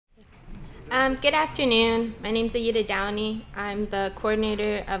Good afternoon. My name is Aidea Downie. I'm the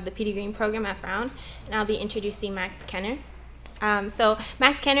coordinator of the Petey Greene Program at Brown, and I'll be introducing Max Kenner. So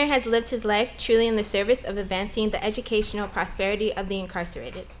Max Kenner has lived his life truly in the service of advancing the educational prosperity of the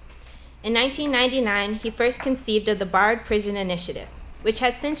incarcerated. In 1999, he first conceived of the Barred Prison Initiative, which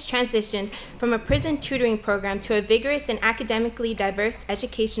has since transitioned from a prison tutoring program to a vigorous and academically diverse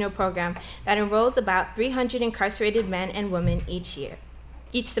educational program that enrolls about 300 incarcerated men and women each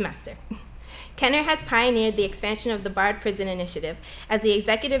semester. Kenner has pioneered the expansion of the Barred Prison Initiative as the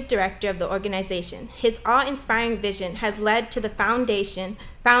executive director of the organization. His awe-inspiring vision has led to the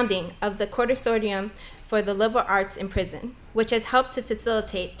founding of the Consortium for the Liberal Arts in Prison, which has helped to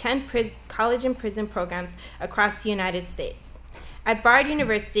facilitate 10 college and prison programs across the United States. At Bard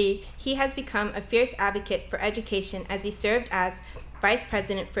University, he has become a fierce advocate for education as he served as Vice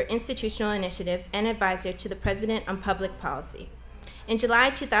President for Institutional Initiatives and advisor to the President on Public Policy. In July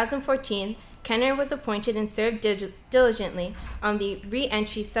 2014, Kenner was appointed and served diligently on the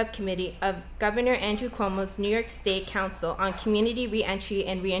Re-Entry Subcommittee of Governor Andrew Cuomo's New York State Council on Community Re-Entry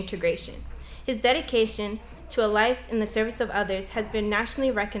and Reintegration. His dedication to a life in the service of others has been nationally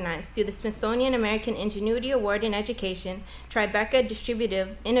recognized through the Smithsonian American Ingenuity Award in Education, Tribeca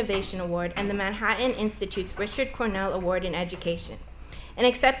Distributive Innovation Award, and the Manhattan Institute's Richard Cornell Award in Education. In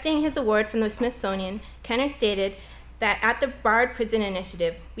accepting his award from the Smithsonian, Kenner stated that at the Barred Prison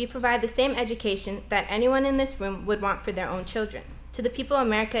Initiative, we provide the same education that anyone in this room would want for their own children. To the people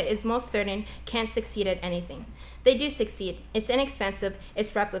America is most certain can't succeed at anything. They do succeed. It's inexpensive, it's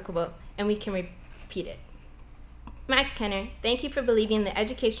replicable, and we can repeat it. Max Kenner, thank you for believing in the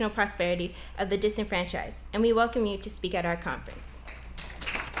educational prosperity of the disenfranchised, and we welcome you to speak at our conference.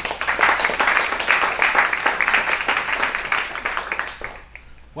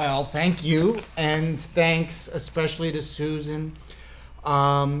 Well, thank you, and thanks especially to Susan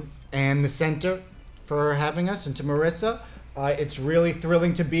and the Center for having us, and to Marissa. It's really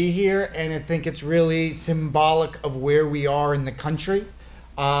thrilling to be here, and I think it's really symbolic of where we are in the country.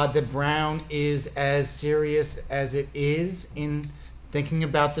 That Brown is as serious as it is in thinking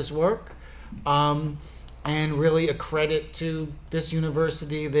about this work, and really a credit to this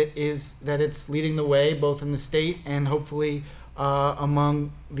university that it's leading the way both in the state and hopefully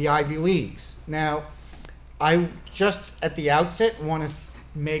among the Ivy Leagues. Now, I just at the outset want to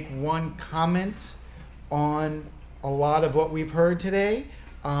make one comment on a lot of what we've heard today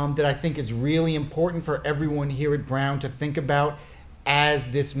that I think is really important for everyone here at Brown to think about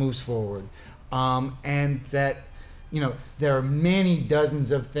as this moves forward. And that, there are many dozens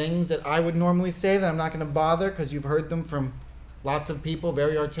of things that I would normally say that I'm not going to bother because you've heard them from lots of people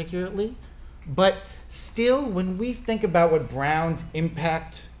very articulately. But still, when we think about what Brown's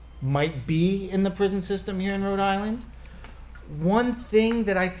impact might be in the prison system here in Rhode Island, one thing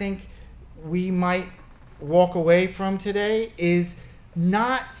that I think we might walk away from today is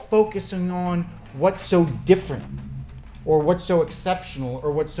not focusing on what's so different or what's so exceptional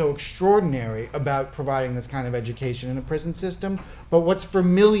or what's so extraordinary about providing this kind of education in a prison system, but what's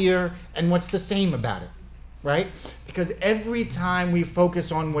familiar and what's the same about it, right? Because every time we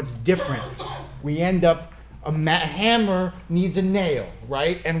focus on what's different, we end up, a hammer needs a nail,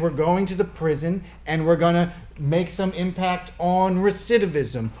 right? And we're going to the prison and we're gonna make some impact on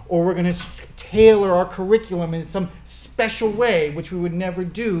recidivism, or we're gonna tailor our curriculum in some special way, which we would never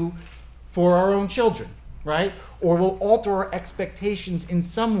do for our own children, right? Or we'll alter our expectations in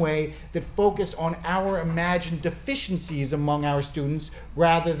some way that focus on our imagined deficiencies among our students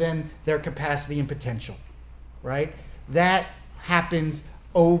rather than their capacity and potential, right? That happens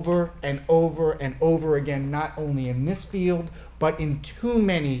over and over and over again, not only in this field, but in too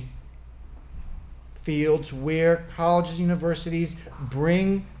many fields where colleges and universities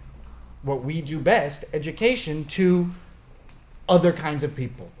bring what we do best, education, to other kinds of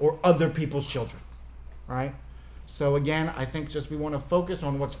people or other people's children, right? So again, I think just we want to focus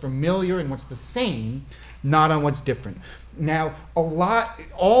on what's familiar and what's the same, not on what's different. Now,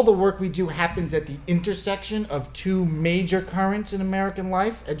 all the work we do happens at the intersection of two major currents in American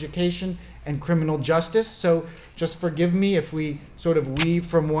life, education and criminal justice. So just forgive me if we sort of weave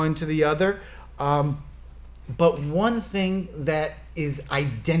from one to the other. But one thing that is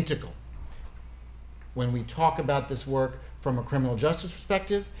identical when we talk about this work from a criminal justice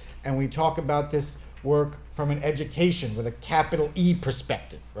perspective, and we talk about this work from an education with a capital E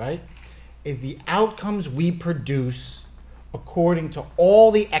perspective, right, is the outcomes we produce, according to all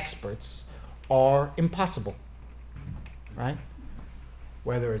the experts, are impossible, right?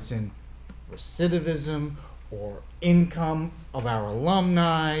 Whether it's in recidivism or income of our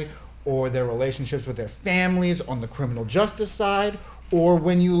alumni or their relationships with their families on the criminal justice side, or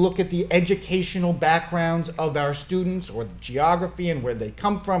when you look at the educational backgrounds of our students, or the geography and where they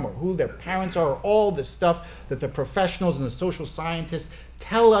come from, or who their parents are, or all the stuff that the professionals and the social scientists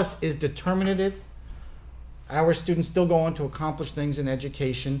tell us is determinative, our students still go on to accomplish things in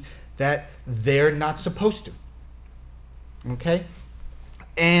education that they're not supposed to. Okay?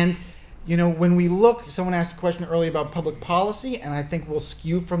 And, you know, when we look, someone asked a question earlier about public policy, and I think we'll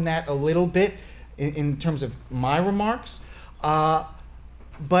skew from that a little bit in terms of my remarks.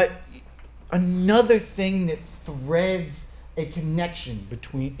 But another thing that threads a connection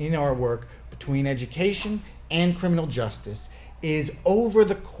in our work between education and criminal justice is, over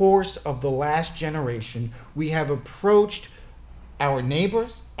the course of the last generation, we have approached our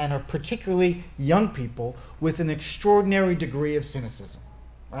neighbors, and particularly young people, with an extraordinary degree of cynicism,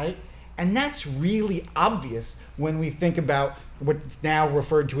 right? And that's really obvious when we think about what's now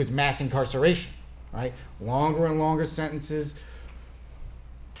referred to as mass incarceration, right? Longer and longer sentences,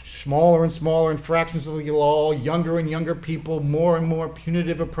 smaller and smaller infractions of the law, younger and younger people, more and more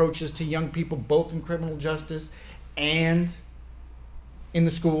punitive approaches to young people, both in criminal justice and in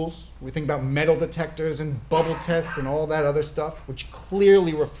the schools. We think about metal detectors and bubble tests and all that other stuff, which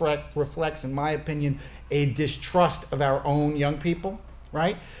clearly reflects, in my opinion, a distrust of our own young people,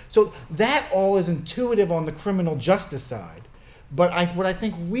 right? So that all is intuitive on the criminal justice side. But what I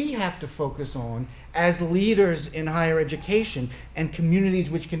think we have to focus on as leaders in higher education and communities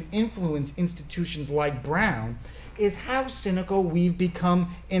which can influence institutions like Brown is how cynical we've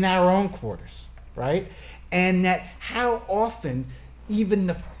become in our own quarters, right? And that how often even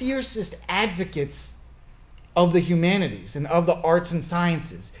the fiercest advocates of the humanities and of the arts and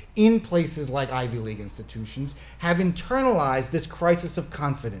sciences in places like Ivy League institutions have internalized this crisis of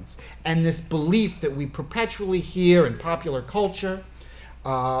confidence and this belief that we perpetually hear in popular culture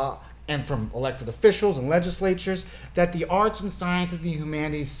and from elected officials and legislatures, that the arts and sciences and the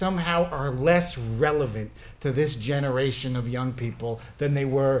humanities somehow are less relevant to this generation of young people than they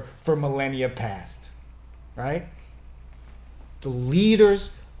were for millennia past, right? The leaders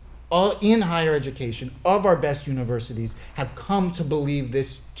in higher education of our best universities have come to believe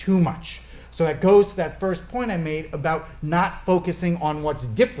this too much. So that goes to that first point I made about not focusing on what's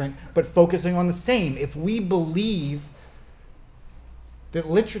different, but focusing on the same. If we believe that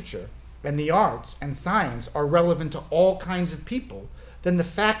literature and the arts and science are relevant to all kinds of people, then the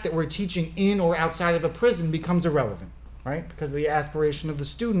fact that we're teaching in or outside of a prison becomes irrelevant, right? Because the aspiration of the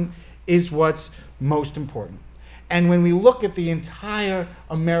student is what's most important. And when we look at the entire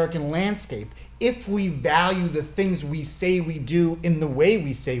American landscape, if we value the things we say we do in the way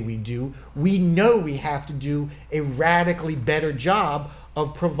we say we do, we know we have to do a radically better job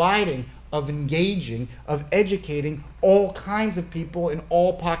of providing, of engaging, of educating all kinds of people in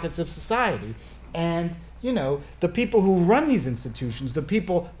all pockets of society. And, you know, the people who run these institutions, the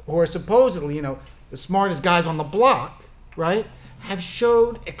people who are supposedly, you know, the smartest guys on the block, right, have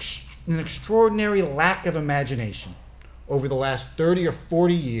showed an extraordinary lack of imagination over the last 30 or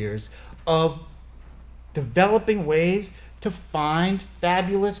 40 years of developing ways to find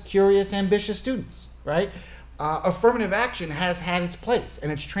fabulous, curious, ambitious students, right? Affirmative action has had its place,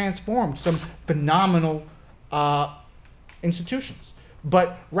 and it's transformed some phenomenal institutions.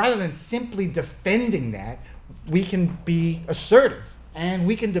 But rather than simply defending that, we can be assertive, and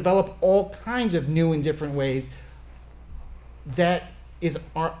we can develop all kinds of new and different ways that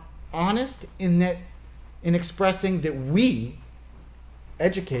are honest in expressing that we,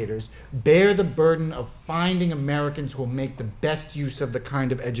 educators, bear the burden of finding Americans who will make the best use of the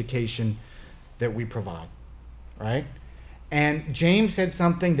kind of education that we provide, right? And James said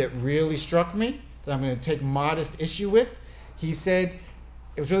something that really struck me, that I'm going to take modest issue with. He said,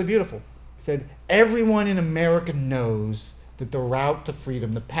 it was really beautiful. He said, everyone in America knows that the route to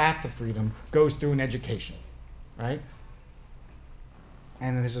freedom, the path to freedom, goes through an education, right?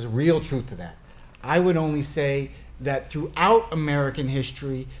 And there's a real truth to that. I would only say that throughout American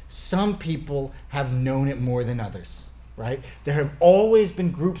history, some people have known it more than others, right? There have always been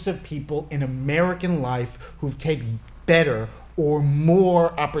groups of people in American life who've taken better or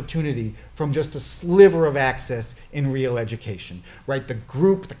more opportunity from just a sliver of access in real education, right? The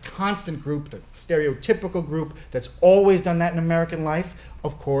group, the constant group, the stereotypical group that's always done that in American life,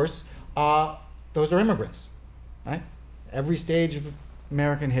 of course, those are immigrants, right? Every stage of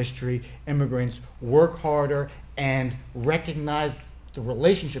American history, immigrants work harder and recognize the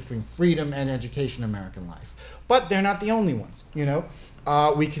relationship between freedom and education in American life. But they're not the only ones, you know.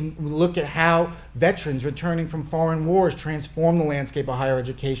 We can look at how veterans returning from foreign wars transformed the landscape of higher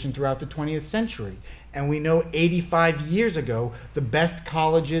education throughout the 20th century. And we know 85 years ago, the best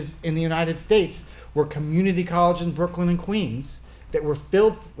colleges in the United States were community colleges in Brooklyn and Queens that were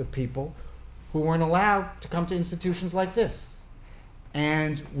filled with people who weren't allowed to come to institutions like this.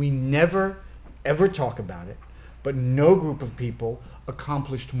 And we never, ever talk about it, but no group of people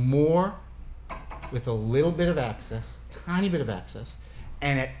accomplished more with a little bit of access, tiny bit of access,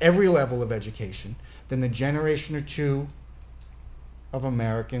 and at every level of education than the generation or two of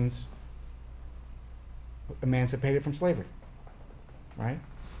Americans emancipated from slavery, right?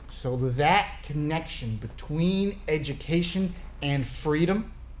 So that connection between education and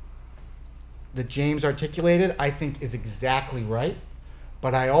freedom that James articulated, I think is exactly right.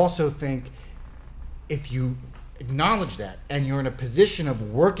 But I also think if you acknowledge that and you're in a position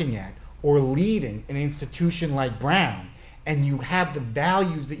of working at or leading an institution like Brown, and you have the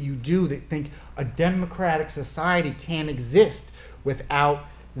values that you do that think a democratic society can't exist without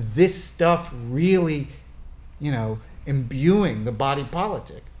this stuff really, imbuing the body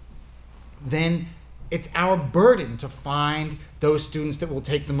politic, then it's our burden to find those students that will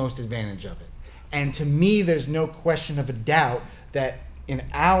take the most advantage of it. And to me, there's no question of a doubt that in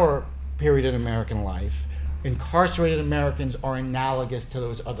our period in American life, incarcerated Americans are analogous to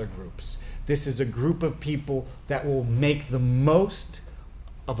those other groups. This is a group of people that will make the most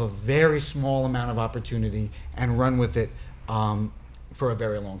of a very small amount of opportunity and run with it for a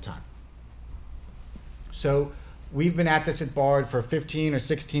very long time. So we've been at this at Bard for 15 or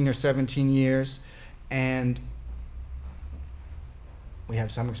 16 or 17 years, and we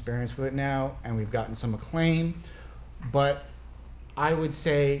have some experience with it now, and we've gotten some acclaim. But I would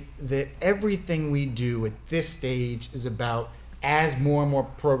say that everything we do at this stage is about, as more and more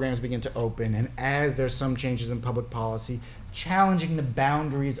programs begin to open and as there's some changes in public policy, challenging the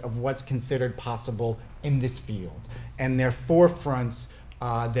boundaries of what's considered possible in this field. And there are four fronts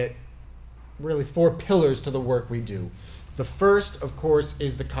really four pillars to the work we do. The first, of course,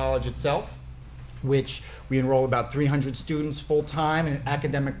 is the college itself, which we enroll about 300 students full-time in an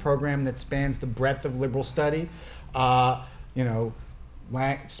academic program that spans the breadth of liberal study.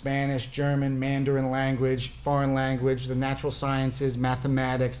 Spanish, German, Mandarin language, foreign language, the natural sciences,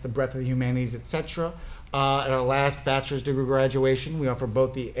 mathematics, the breadth of the humanities, etc. At our last bachelor's degree graduation, we offer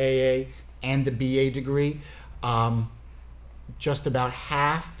both the AA and the BA degree. Just about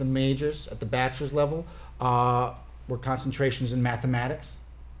half the majors at the bachelor's level were concentrations in mathematics,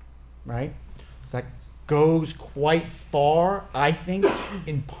 right? That goes quite far, I think,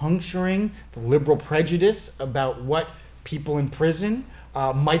 in puncturing the liberal prejudice about what people in prison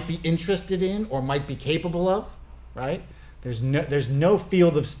might be interested in or might be capable of, right? There's no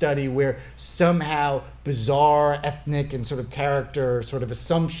field of study where somehow bizarre ethnic and sort of character sort of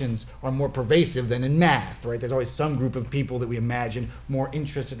assumptions are more pervasive than in math, right? There's always some group of people that we imagine more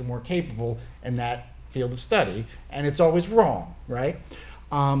interested and more capable in that field of study, and it's always wrong, right?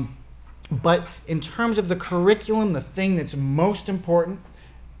 But in terms of the curriculum, the thing that's most important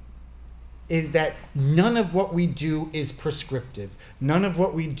is that none of what we do is prescriptive. None of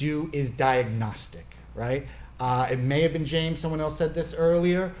what we do is diagnostic, right? It may have been James, someone else said this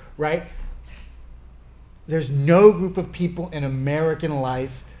earlier, right? There's no group of people in American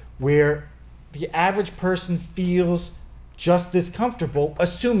life where the average person feels just this comfortable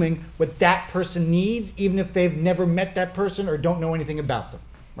assuming what that person needs, even if they've never met that person or don't know anything about them,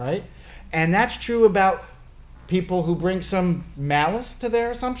 right? And that's true about people who bring some malice to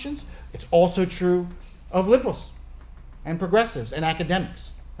their assumptions. It's also true of liberals and progressives and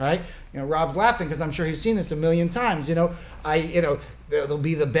academics, right? Rob's laughing because I'm sure he's seen this a million times. There'll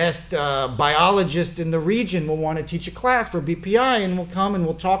be the best biologist in the region will want to teach a class for BPI, and we'll come and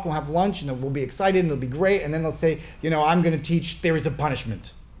we'll talk, we'll have lunch, and we'll be excited, and it'll be great. And then they'll say, I'm going to teach theories of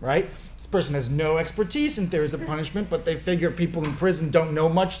punishment, right? This person has no expertise in theories of punishment, but they figure people in prison don't know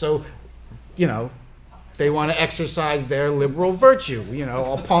much, so, they want to exercise their liberal virtue,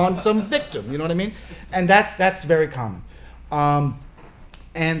 upon some victim, you know what I mean? And that's very common.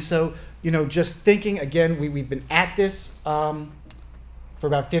 And so, just thinking, again, we've been at this for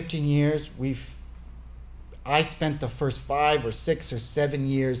about 15 years. I spent the first 5 or 6 or 7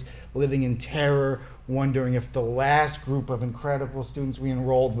 years living in terror, wondering if the last group of incredible students we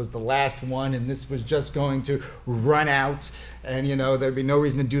enrolled was the last one, and this was just going to run out, and there'd be no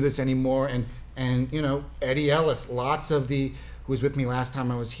reason to do this anymore. And Eddie Ellis, who was with me last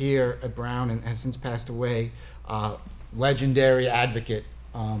time I was here at Brown and has since passed away, legendary advocate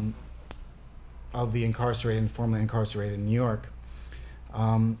of the incarcerated and formerly incarcerated in New York.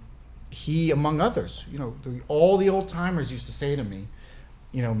 He, among others, all the old timers used to say to me,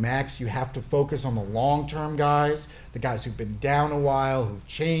 Max, you have to focus on the long-term guys, the guys who've been down a while, who've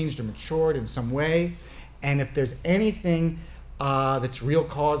changed or matured in some way. And if there's anything that's real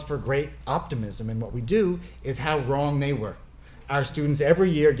cause for great optimism in what we do, is how wrong they were. our students every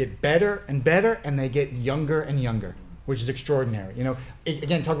year get better and better, and they get younger and younger, which is extraordinary. You know,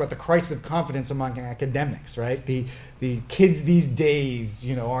 again, talk about the crisis of confidence among academics, right? The kids these days,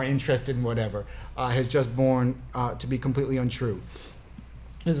 you know, are interested in whatever, has just borne to be completely untrue.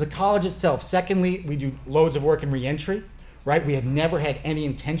 There's the college itself. Secondly, we do loads of work in reentry, right? We had never had any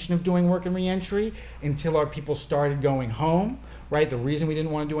intention of doing work in reentry until our people started going home, right? The reason we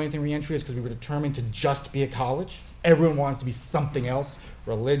didn't want to do anything reentry is because we were determined to just be a college. Everyone wants to be something else,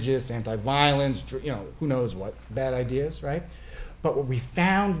 religious, anti-violence, you know, who knows what, bad ideas, right? But what we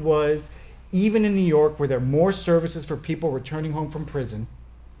found was, even in New York, where there are more services for people returning home from prison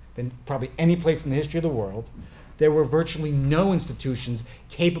than probably any place in the history of the world, there were virtually no institutions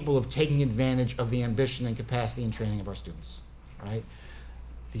capable of taking advantage of the ambition and capacity and training of our students, right?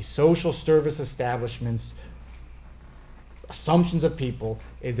 The social service establishments' assumptions of people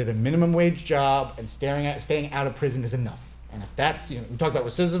is that a minimum wage job and staying out of prison is enough. And if that's, you know, we talk about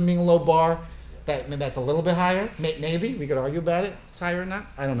recidivism being a low bar, that's a little bit higher, maybe, we could argue about it, it's higher or not,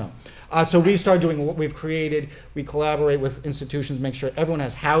 I don't know. So we started doing what we've created, we collaborate with institutions, make sure everyone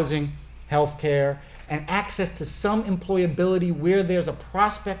has housing, healthcare, and access to some employability where there's a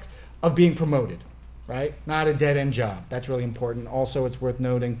prospect of being promoted, right? Not a dead-end job. That's really important. Also, it's worth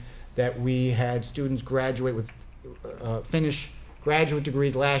noting that we had students graduate with, finish graduate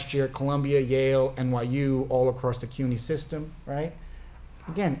degrees last year, Columbia, Yale, NYU, all across the CUNY system, right?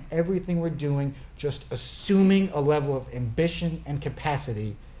 Again, everything we're doing, just assuming a level of ambition and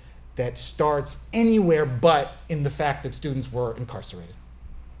capacity that starts anywhere but in the fact that students were incarcerated.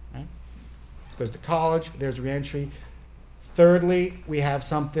 There's the college, there's reentry. Thirdly, we have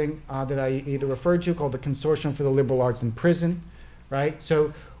something that Aidea referred to called the Consortium for the Liberal Arts in Prison, right?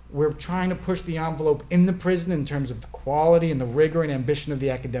 So we're trying to push the envelope in the prison in terms of the quality and the rigor and ambition of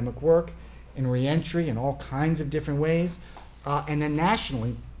the academic work, in reentry in all kinds of different ways. And then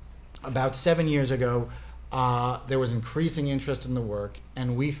nationally, about 7 years ago, there was increasing interest in the work,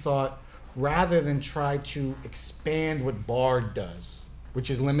 and we thought, rather than try to expand what BARD does, which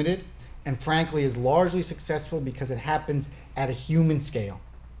is limited, and frankly is largely successful because it happens at a human scale,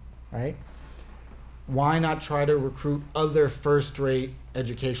 right? Why not try to recruit other first-rate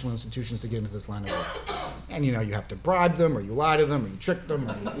educational institutions to get into this line of work? And you know, you have to bribe them, or you lie to them, or you trick them,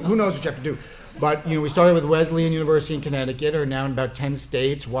 or who knows what you have to do. But you know, we started with Wesleyan University in Connecticut, or now in about 10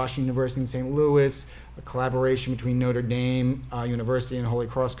 states, Washington University in St. Louis, a collaboration between Notre Dame University and Holy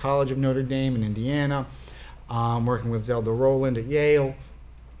Cross College of Notre Dame in Indiana, working with Zelda Rowland at Yale,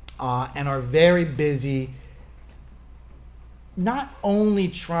 and are very busy not only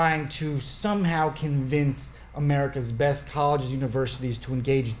trying to somehow convince America's best colleges, universities to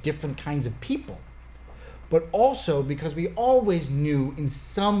engage different kinds of people, but also because we always knew in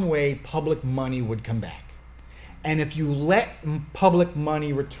some way public money would come back. And if you let public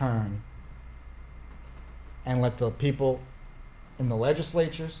money return and let the people in the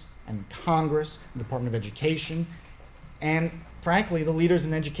legislatures and Congress, the Department of Education, and frankly, the leaders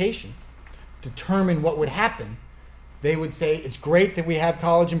in education determine what would happen, they would say, it's great that we have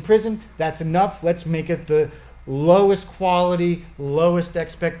college and prison, that's enough, let's make it the lowest quality, lowest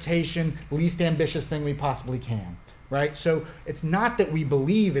expectation, least ambitious thing we possibly can, right? So it's not that we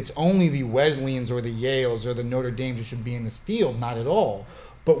believe it's only the Wesleyans or the Yales or the Notre Dames who should be in this field, not at all.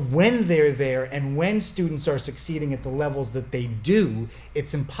 But when they're there and when students are succeeding at the levels that they do,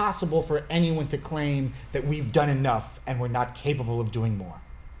 it's impossible for anyone to claim that we've done enough and we're not capable of doing more,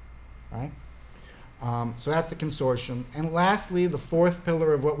 right? So that's the consortium. And lastly, the fourth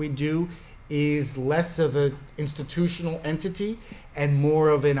pillar of what we do is less of an institutional entity and more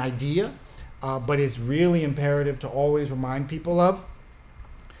of an idea, but is really imperative to always remind people of.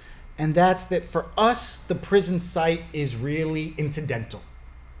 And that's that for us, the prison site is really incidental.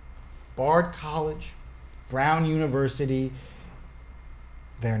 Bard College, Brown University,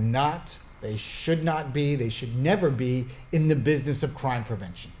 they're not, they should not be, they should never be in the business of crime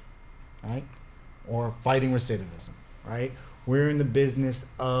prevention, right? Or fighting recidivism, right? We're in the business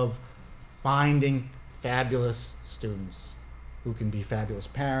of finding fabulous students who can be fabulous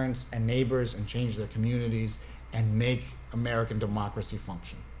parents and neighbors and change their communities and make American democracy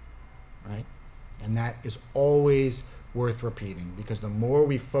function, right? And that is always worth repeating, because the more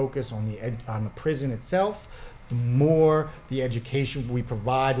we focus on the prison itself, the more the education we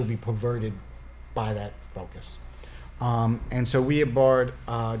provide will be perverted by that focus. And so we at BARD,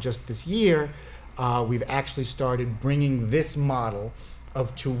 just this year, we've actually started bringing this model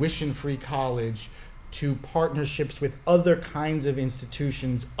of tuition-free college to partnerships with other kinds of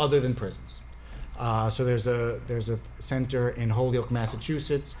institutions other than prisons. So there's a center in Holyoke,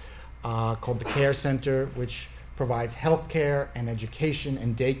 Massachusetts, called the CARE Center, which provides health care and education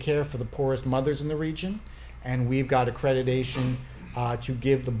and daycare for the poorest mothers in the region. And we've got accreditation to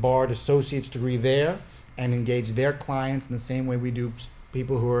give the BARD associate's degree there and engage their clients in the same way we do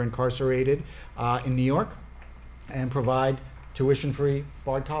people who are incarcerated in New York, and provide tuition-free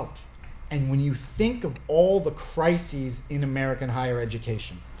BARD college. And when you think of all the crises in American higher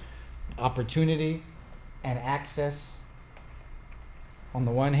education, opportunity and access on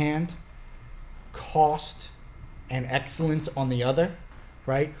the one hand, cost and excellence on the other,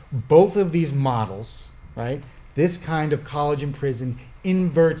 right? Both of these models, right? This kind of college and prison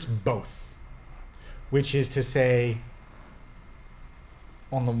inverts both, which is to say,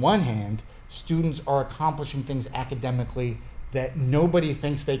 on the one hand, students are accomplishing things academically that nobody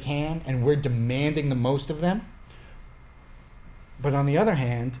thinks they can, and we're demanding the most of them. But on the other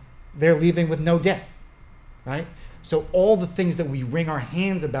hand, they're leaving with no debt, right? So all the things that we wring our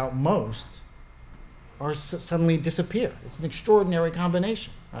hands about most are suddenly disappear. It's an extraordinary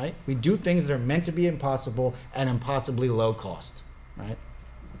combination, right? We do things that are meant to be impossible at impossibly low cost, right?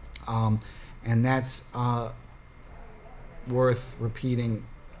 And that's worth repeating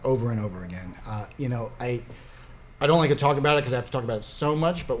over and over again. You know, I don't like to talk about it because I have to talk about it so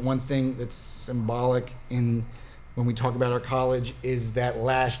much, but one thing that's symbolic in when we talk about our college is that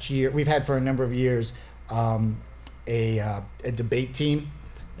last year, we've had for a number of years a debate team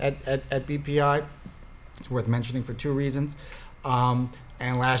at BPI. It's worth mentioning for two reasons. And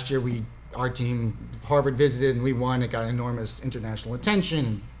last year, our team, Harvard visited and we won. It got enormous international attention,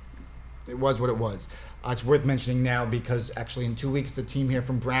 and it was what it was. It's worth mentioning now because actually in 2 weeks the team here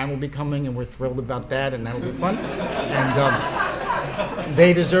from Brown will be coming, and we're thrilled about that, and that'll be fun. And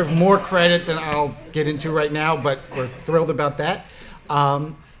they deserve more credit than I'll get into right now, but we're thrilled about that.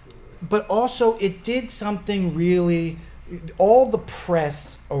 But also it did something really, all the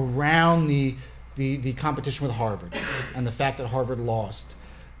press around the competition with Harvard and the fact that Harvard lost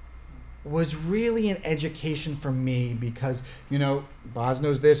was really an education for me because, you know, Boz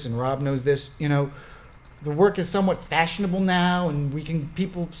knows this and Rob knows this, you know, the work is somewhat fashionable now, and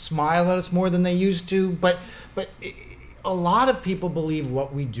people smile at us more than they used to, but a lot of people believe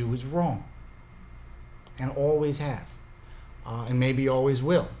what we do is wrong, and always have, and maybe always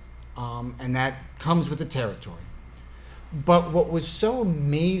will, and that comes with the territory. But what was so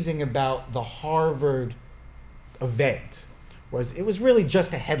amazing about the Harvard event was it was really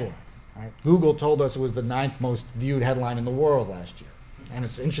just a headline, right? Google told us it was the 9th most viewed headline in the world last year. And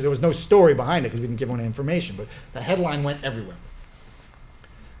it's interesting, there was no story behind it because we didn't give anyone information, but the headline went everywhere.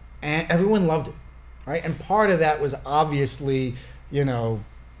 And everyone loved it, right? And part of that was obviously, you know,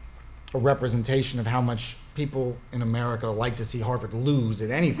 a representation of how much people in America like to see Harvard lose at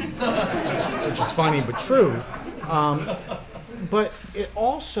anything, which is funny but true. But it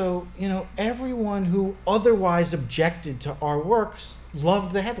also, you know, everyone who otherwise objected to our works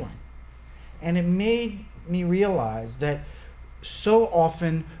loved the headline. And it made me realize that so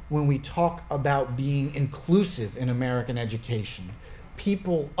often when we talk about being inclusive in American education,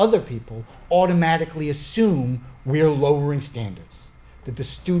 other people automatically assume we're lowering standards, that the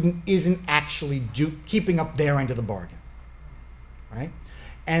student isn't actually keeping up their end of the bargain, right?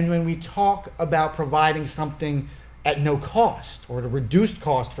 And when we talk about providing something at no cost or at a reduced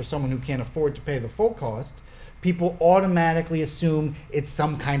cost for someone who can't afford to pay the full cost, people automatically assume it's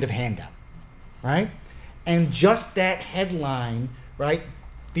some kind of handout, right? And just that headline, right,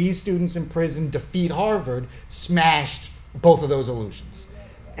 these students in prison defeat Harvard, smashed both of those illusions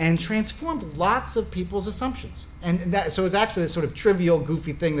and transformed lots of people's assumptions. And so it's actually this sort of trivial,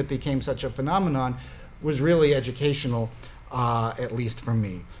 goofy thing that became such a phenomenon was really educational, at least for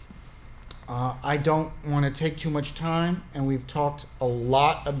me. I don't want to take too much time, and we've talked a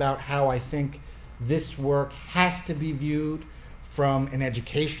lot about how I think this work has to be viewed from an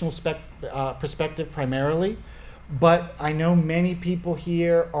educational perspective primarily, but I know many people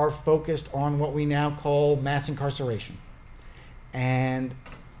here are focused on what we now call mass incarceration. And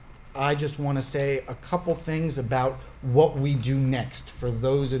I just want to say a couple things about what we do next for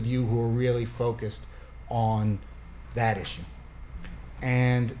those of you who are really focused on that issue.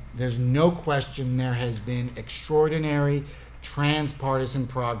 And there's no question there has been extraordinary transpartisan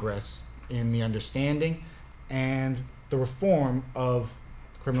progress in the understanding and the reform of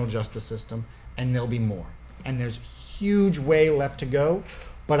the criminal justice system, and there'll be more. And there's huge way left to go,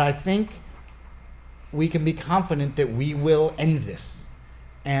 but I think we can be confident that we will end this.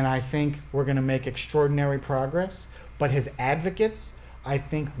 And I think we're going to make extraordinary progress, but as advocates, I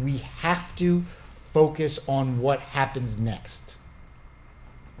think we have to focus on what happens next,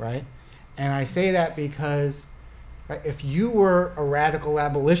 right? And I say that because, right, if you were a radical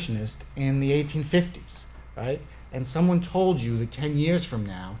abolitionist in the 1850s, right? And someone told you that 10 years from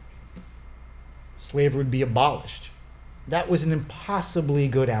now, slavery would be abolished. That was an impossibly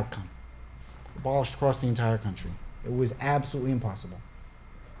good outcome. Abolished across the entire country. It was absolutely impossible.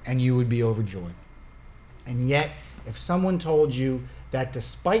 And you would be overjoyed. And yet, if someone told you that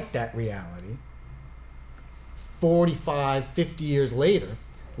despite that reality, 45, 50 years later,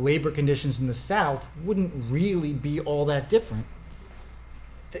 labor conditions in the South wouldn't really be all that different,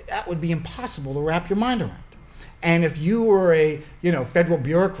 that would be impossible to wrap your mind around. And if you were a federal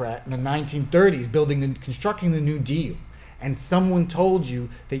bureaucrat in the 1930s constructing the New Deal, and someone told you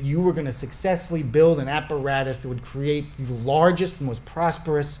that you were going to successfully build an apparatus that would create the largest and most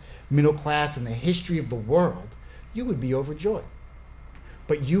prosperous middle class in the history of the world, you would be overjoyed.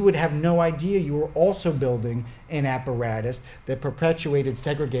 But you would have no idea you were also building an apparatus that perpetuated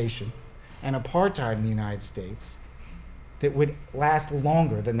segregation and apartheid in the United States that would last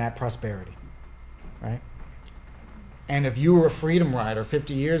longer than that prosperity, right? And if you were a freedom rider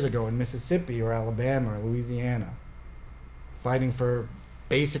 50 years ago in Mississippi or Alabama or Louisiana, fighting for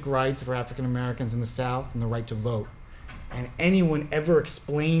basic rights for African Americans in the South and the right to vote, and anyone ever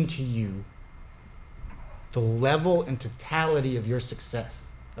explained to you the level and totality of your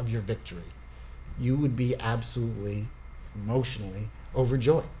success, of your victory, you would be absolutely, emotionally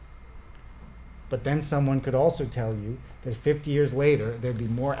overjoyed. But then someone could also tell you that 50 years later, there'd be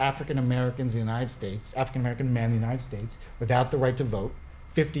more African Americans in the United States, African American men in the United States, without the right to vote,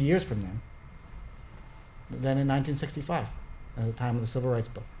 50 years from then, than in 1965, at the time of the Civil Rights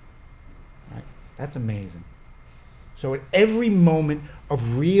Bill. Right? That's amazing. So at every moment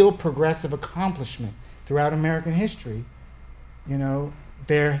of real progressive accomplishment throughout American history, a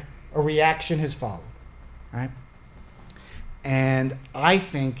reaction has followed, right? And I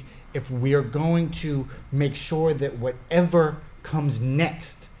think if we are going to make sure that whatever comes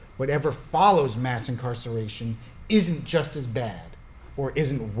next, whatever follows mass incarceration, isn't just as bad or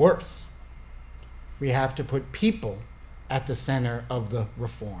isn't worse, we have to put people at the center of the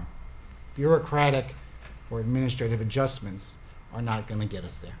reform. Bureaucratic or administrative adjustments are not going to get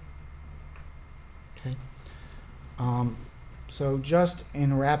us there. Okay. So just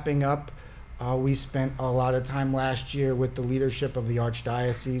in wrapping up, we spent a lot of time last year with the leadership of the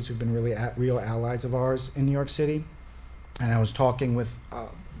Archdiocese, who've been really real allies of ours in New York City. And I was talking with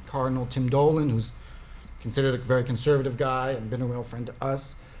Cardinal Tim Dolan, who's considered a very conservative guy and been a real friend to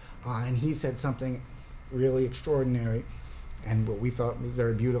us. And he said something really extraordinary and what we thought was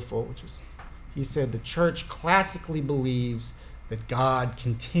very beautiful, which was, he said, the church classically believes that God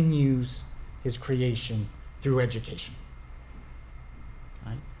continues his creation through education.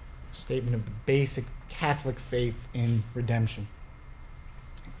 Right? A statement of the basic Catholic faith in redemption.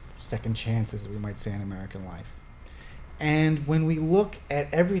 Second chances, we might say, in American life. And when we look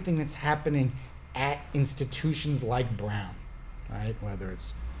at everything that's happening at institutions like Brown, right, whether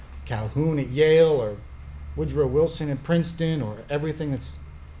it's Calhoun at Yale or Woodrow Wilson at Princeton, or everything that's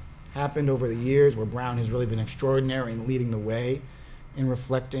happened over the years where Brown has really been extraordinary in leading the way in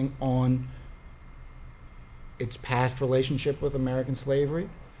reflecting on its past relationship with American slavery,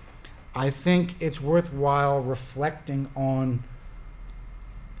 I think it's worthwhile reflecting on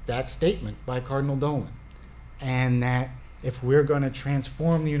that statement by Cardinal Dolan, and that if we're going to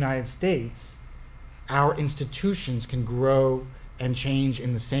transform the United States, our institutions can grow and change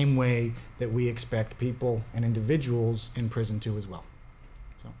in the same way that we expect people and individuals in prison to as well.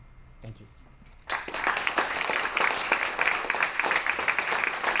 So, thank you.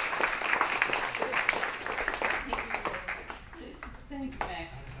 Thank you, Mac.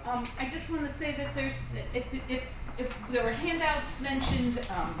 I just want to say that there's, if there were handouts mentioned,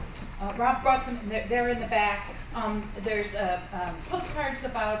 Rob brought some, they're in the back. There's postcards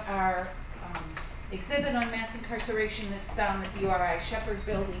about our exhibit on mass incarceration that's down at the URI Shepherd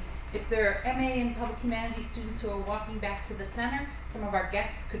Building. If there are MA and Public Humanities students who are walking back to the center, some of our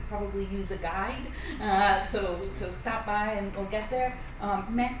guests could probably use a guide. So stop by and we'll get there.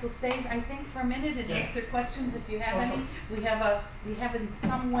 Max will stay, I think, for a minute and answer questions if you have any. We have in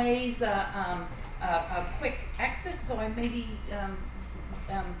some ways a quick exit, so I maybe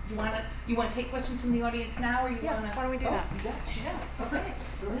you want to take questions from the audience now, or you want to? Why don't we do that? She does. Okay.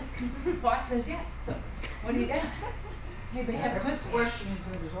 Boss says yes. So what do you got? Maybe have a question. Questions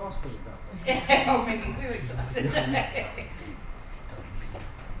are exhausted about this. Oh, maybe we're exhausted.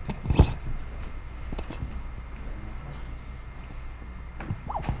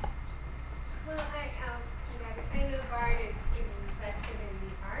 Well, I know Bard is invested in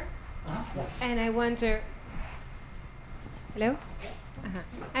the arts. And I wonder, hello?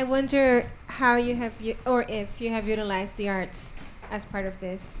 I wonder how you have, or if you have utilized the arts as part of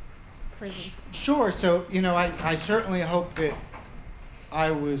this prison? Sure. So, you know, I certainly hope that I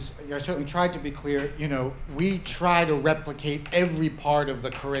certainly tried to be clear. You know, we try to replicate every part of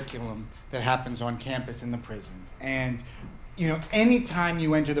the curriculum that happens on campus in the prison. And, you know, anytime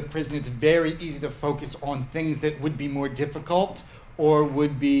you enter the prison, it's very easy to focus on things that would be more difficult or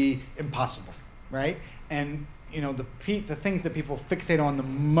would be impossible, right? And, you know, the things that people fixate on the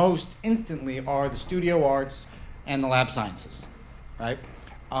most instantly are the studio arts and the lab sciences, right?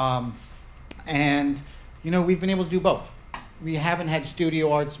 And, you know, we've been able to do both. We haven't had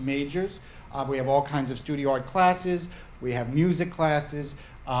studio arts majors. We have all kinds of studio art classes. We have music classes.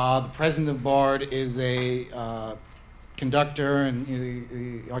 The president of BARD is a conductor and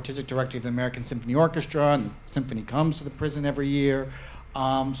the artistic director of the American Symphony Orchestra, and the symphony comes to the prison every year.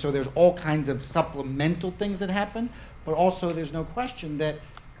 So there's all kinds of supplemental things that happen, but also there's no question that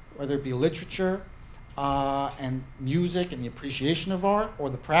whether it be literature and music and the appreciation of art or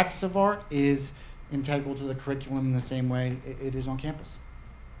the practice of art is integral to the curriculum in the same way it is on campus.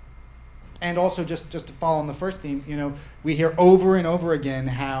 And also, just to follow on the first theme, you know, we hear over and over again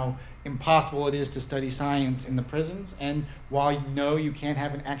how impossible it is to study science in the prisons. And while you know you can't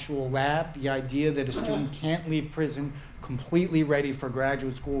have an actual lab, the idea that a student can't leave prison completely ready for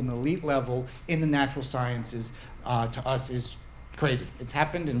graduate school in the elite level in the natural sciences, to us is crazy. It's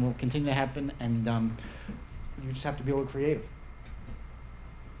happened and will continue to happen, and you just have to be a little creative.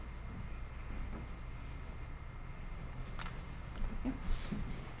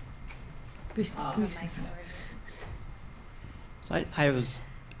 So I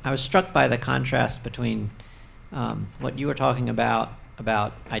was struck by the contrast between what you were talking about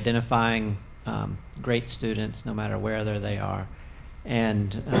identifying great students no matter where they are,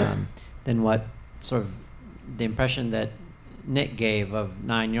 and then what sort of the impression that Nick gave of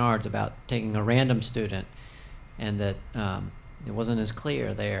 9 Yards about taking a random student, and that it wasn't as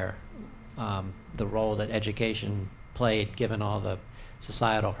clear there the role that education played given all the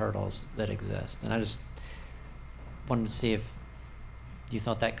societal hurdles that exist. And I just wanted to see if you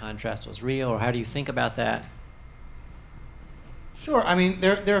thought that contrast was real, or how do you think about that? Sure. I mean,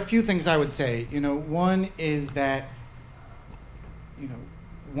 there are a few things I would say. You know, one is that, you know,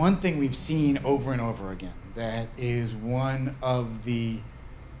 one thing we've seen over and over again that is one of the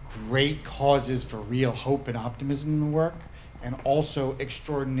great causes for real hope and optimism in the work, and also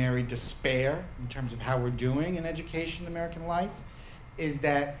extraordinary despair in terms of how we're doing in education in American life, is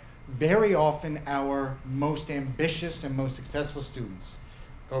that very often our most ambitious and most successful students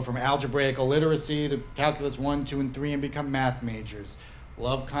go from algebraic illiteracy to calculus 1, 2, and 3 and become math majors.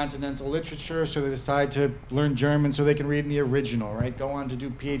 Love continental literature, so they decide to learn German so they can read in the original, right? Go on to do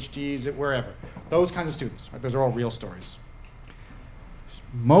PhDs at wherever. Those kinds of students, right? Those are all real stories.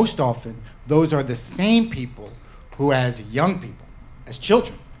 Most often, those are the same people who, as young people, as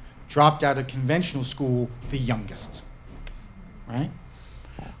children, dropped out of conventional school the youngest, right?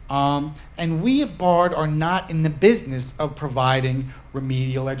 And we at BARD are not in the business of providing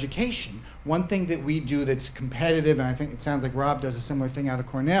remedial education. One thing that we do that's competitive, and I think it sounds like Rob does a similar thing out of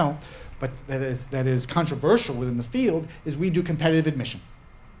Cornell, but that is controversial within the field, is we do competitive admission,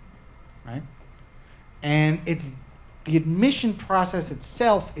 right? And the admission process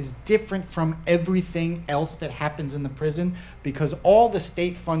itself is different from everything else that happens in the prison, because all the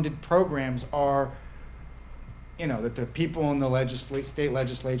state-funded programs are, you know, that the people in the state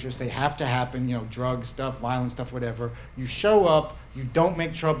legislature say have to happen, you know, drug stuff, violent stuff, whatever. You show up, you don't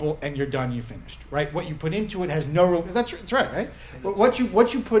make trouble, and you're done, you finished, right? What you put into it has no, that's right, right? But what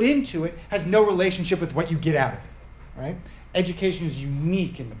you put into it has no relationship with what you get out of it, right? Education is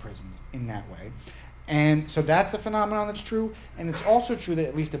unique in the prisons in that way. And so that's a phenomenon that's true. And it's also true that,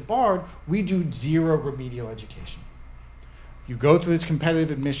 at least at BARD, we do zero remedial education. You go through this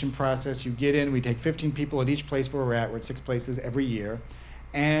competitive admission process, you get in, we take 15 people at each place where we're at 6 places every year,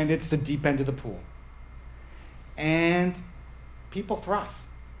 and it's the deep end of the pool. And people thrive.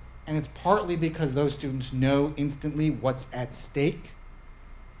 And it's partly because those students know instantly what's at stake.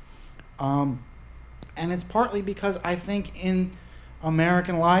 And it's partly because I think in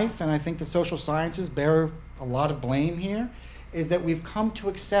American life, and I think the social sciences bear a lot of blame here, is that we've come to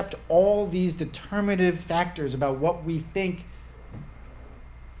accept all these determinative factors about what we think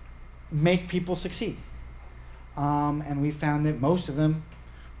make people succeed. And we found that most of them,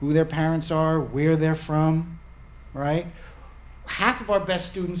 who their parents are, where they're from, right? Half of our best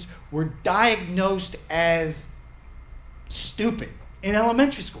students were diagnosed as stupid in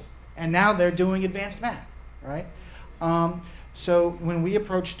elementary school, and now they're doing advanced math, right? So when we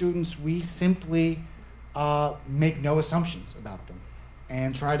approach students, we simply make no assumptions about them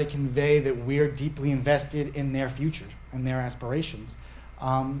and try to convey that we're deeply invested in their future and their aspirations.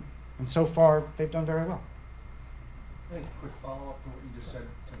 And And so far, they've done very well. I think a quick follow-up to what you just said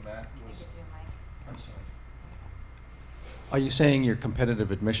to Matt was, I'm sorry. Are you saying your competitive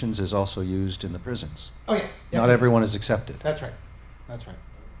admissions is also used in the prisons? Oh, yeah. Yes, Not everyone is accepted. That's right. That's right.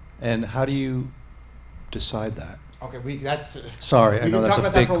 And how do you decide that? Okay, that's. Sorry, I know that's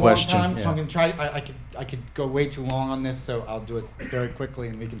a big question. Time, yeah. so I'm going to try. I could go way too long on this, so I'll do it very quickly,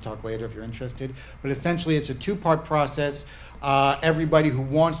 and we can talk later if you're interested. But essentially, it's a two-part process. Everybody who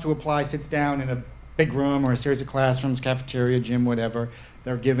wants to apply sits down in a big room or a series of classrooms, cafeteria, gym, whatever.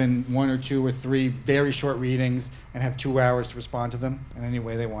 They're given 1 or 2 or 3 very short readings and have 2 hours to respond to them in any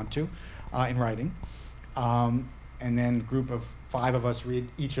way they want to, in writing. And then a group of 5 of us read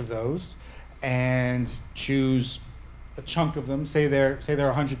each of those and choose a chunk of them. Say there are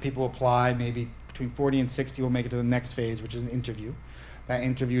 100 people apply, maybe between 40 and 60 will make it to the next phase, which is an interview. That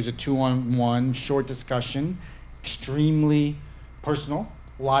interview is a 2-on-1 short discussion, extremely personal,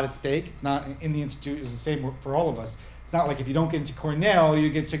 a lot at stake. It's not in the institute, it's the same for all of us. It's not like if you don't get into Cornell, you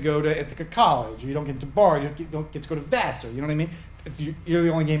get to go to Ithaca College, or you don't get into Bard, you don't get to go to Vassar, you know what I mean? You're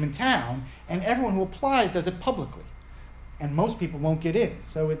the only game in town, and everyone who applies does it publicly. And most people won't get in,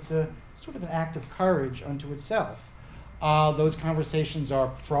 so it's a sort of an act of courage unto itself. Those conversations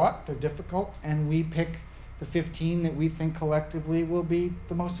are fraught, they're difficult, and we pick the 15 that we think collectively will be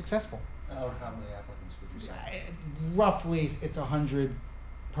the most successful. How many applicants would you say? Roughly, it's 100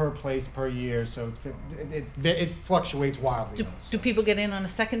 per place per year, so it fluctuates wildly. Do people get in on a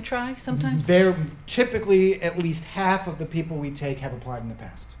second try sometimes? They're typically at least half of the people we take have applied in the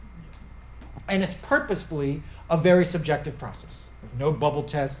past. And it's purposefully a very subjective process. There's no bubble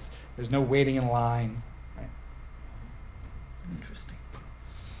tests, there's no waiting in line. Right? Interesting.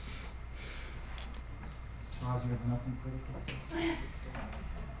 Roz, you have nothing critical?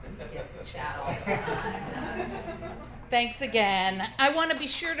 Thanks again. I want to be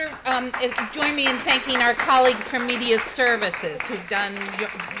sure to join me in thanking our colleagues from Media Services who've done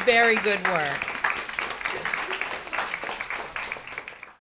very good work.